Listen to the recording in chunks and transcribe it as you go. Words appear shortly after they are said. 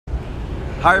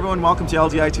Hi everyone, welcome to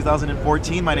LDI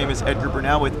 2014. My name is Edgar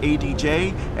Burnal with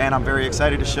ADJ, and I'm very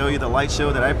excited to show you the light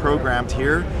show that I programmed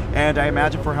here. And I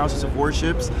imagine for houses of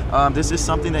worships, this is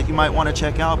something that you might want to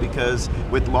check out, because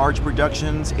with large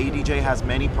productions, ADJ has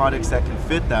many products that can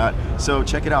fit that. So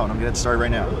check it out. I'm going to get started right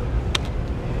now.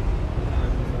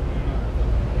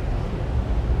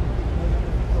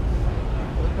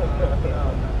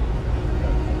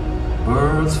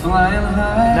 Birds flying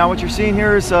high. Now what you're seeing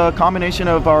here is a combination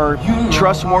of our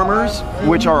truss warmers,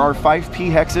 which are our 5P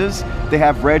hexes. They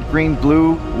have red, green,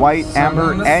 blue, white,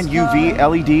 amber, and UV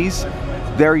LEDs.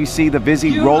 There you see the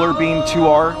Visi Roller Beam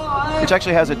 2R, which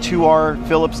actually has a 2R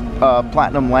Philips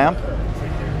Platinum lamp.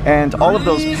 And all of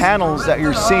those panels that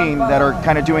you're seeing that are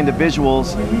kind of doing the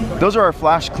visuals, those are our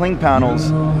flash cling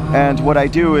panels. And what I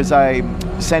do is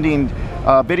I'm sending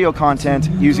video content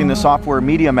using the software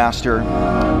Media Master.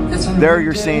 There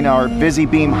you're seeing our Visi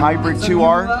Beam Hybrid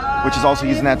 2R, which is also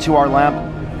using that 2R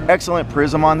lamp. Excellent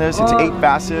prism on this. It's 8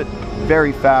 facet,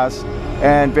 very fast,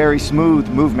 and very smooth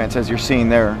movements, as you're seeing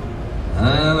there.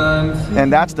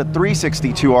 And that's the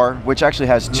 360 2R, which actually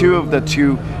has 2 of the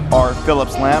 2R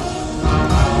Philips lamp.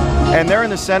 And there in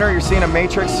the center, you're seeing a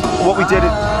matrix. What we did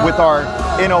with our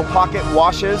Inno pocket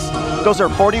washes. Those are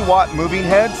 40-watt moving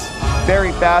heads,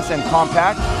 very fast and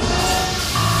compact.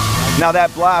 Now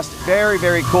that blast, very,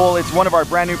 very cool. It's one of our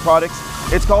brand new products.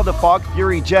 It's called the Fog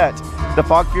Fury Jet. The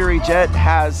Fog Fury Jet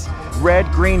has red,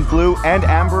 green, blue, and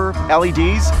amber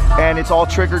LEDs, and it's all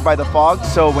triggered by the fog.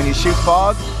 So when you shoot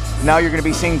fog, now you're going to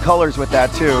be seeing colors with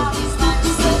that too.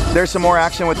 There's some more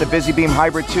action with the Visi Beam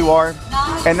Hybrid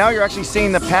 2R. And now you're actually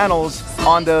seeing the panels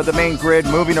on the main grid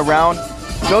moving around.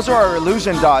 Those are our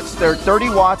illusion dots. They're 30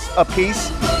 watts a piece,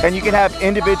 and you can have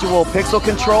individual pixel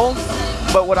control.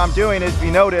 But what I'm doing is, if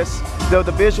you notice, the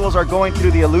visuals are going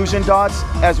through the illusion dots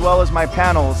as well as my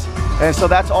panels. And so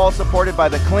that's all supported by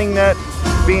the Cling Net,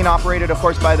 being operated, of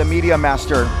course, by the Media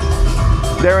Master.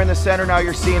 There in the center now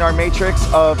you're seeing our matrix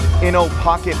of Inno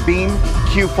Pocket Beam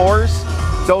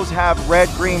Q4s. Those have red,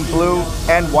 green, blue,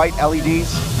 and white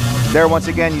LEDs. There, once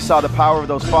again, you saw the power of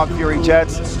those Fog Fury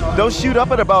jets. Those shoot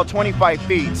up at about 25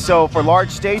 feet. So for large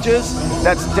stages,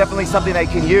 that's definitely something they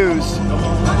can use.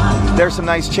 There's some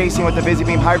nice chasing with the Visi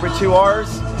Beam Hybrid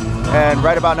 2Rs. And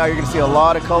right about now, you're going to see a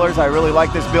lot of colors. I really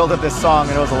like this build of this song,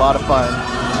 and it was a lot of fun.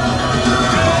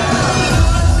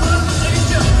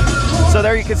 So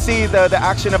there you can see the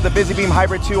action of the Visi Beam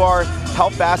Hybrid 2R, how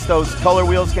fast those color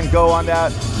wheels can go on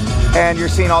that. And you're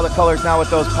seeing all the colors now with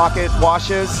those pocket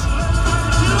washes.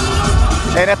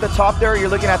 And at the top there, you're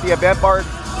looking at the Event Bar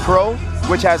Pro,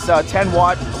 which has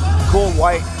 10-watt cool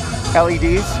white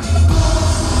LEDs.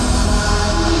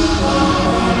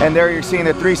 And there you're seeing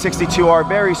the 362R,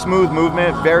 very smooth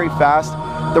movement, very fast.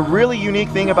 The really unique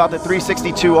thing about the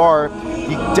 362R,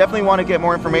 you definitely want to get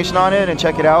more information on it and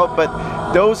check it out,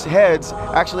 but those heads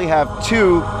actually have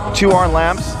 2 2R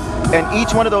lamps, and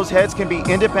each one of those heads can be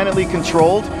independently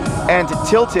controlled and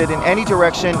tilted in any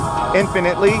direction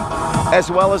infinitely, as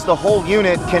well as the whole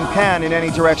unit can pan in any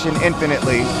direction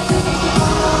infinitely.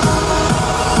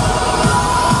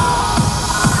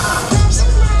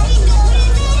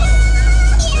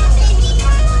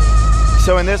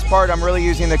 So in this part, I'm really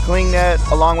using the Cling Net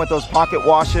along with those pocket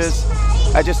washes.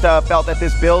 I just felt that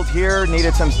this build here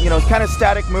needed some, kind of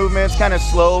static movements, kind of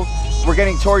slow. We're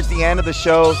getting towards the end of the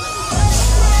show.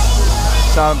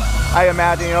 So I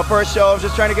imagine, for a show, I'm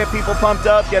just trying to get people pumped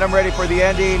up, get them ready for the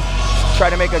ending, try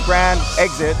to make a grand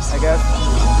exit, I guess.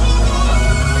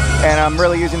 And I'm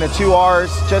really using the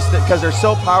 2Rs just because they're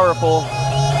so powerful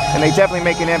and they definitely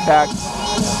make an impact.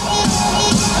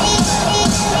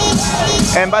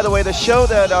 And by the way, the show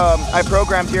that I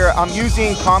programmed here, I'm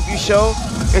using CompuShow.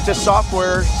 It's a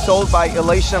software sold by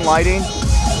Elation Lighting,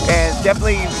 and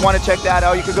definitely want to check that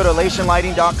out. You can go to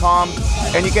elationlighting.com,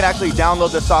 and you can actually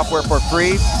download the software for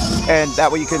free, and that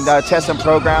way you can test some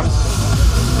programs.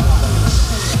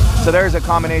 So there's a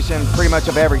combination pretty much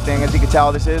of everything. As you can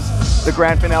tell, this is the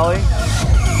grand finale.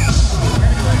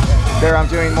 There I'm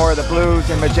doing more of the blues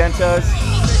and magentas.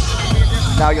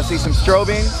 Now you'll see some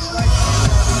strobing.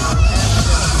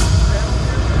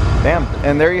 Bam,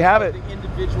 and there you have it.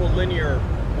 Individual linear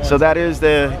ones. So that is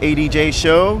the ADJ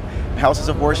show. Houses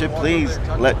of worship, please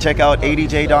check out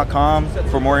ADJ.com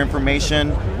for more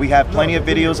information. We have plenty of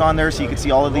videos on there so you can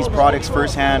see all of these products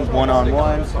firsthand,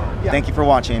 one-on-one. Thank you for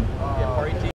watching.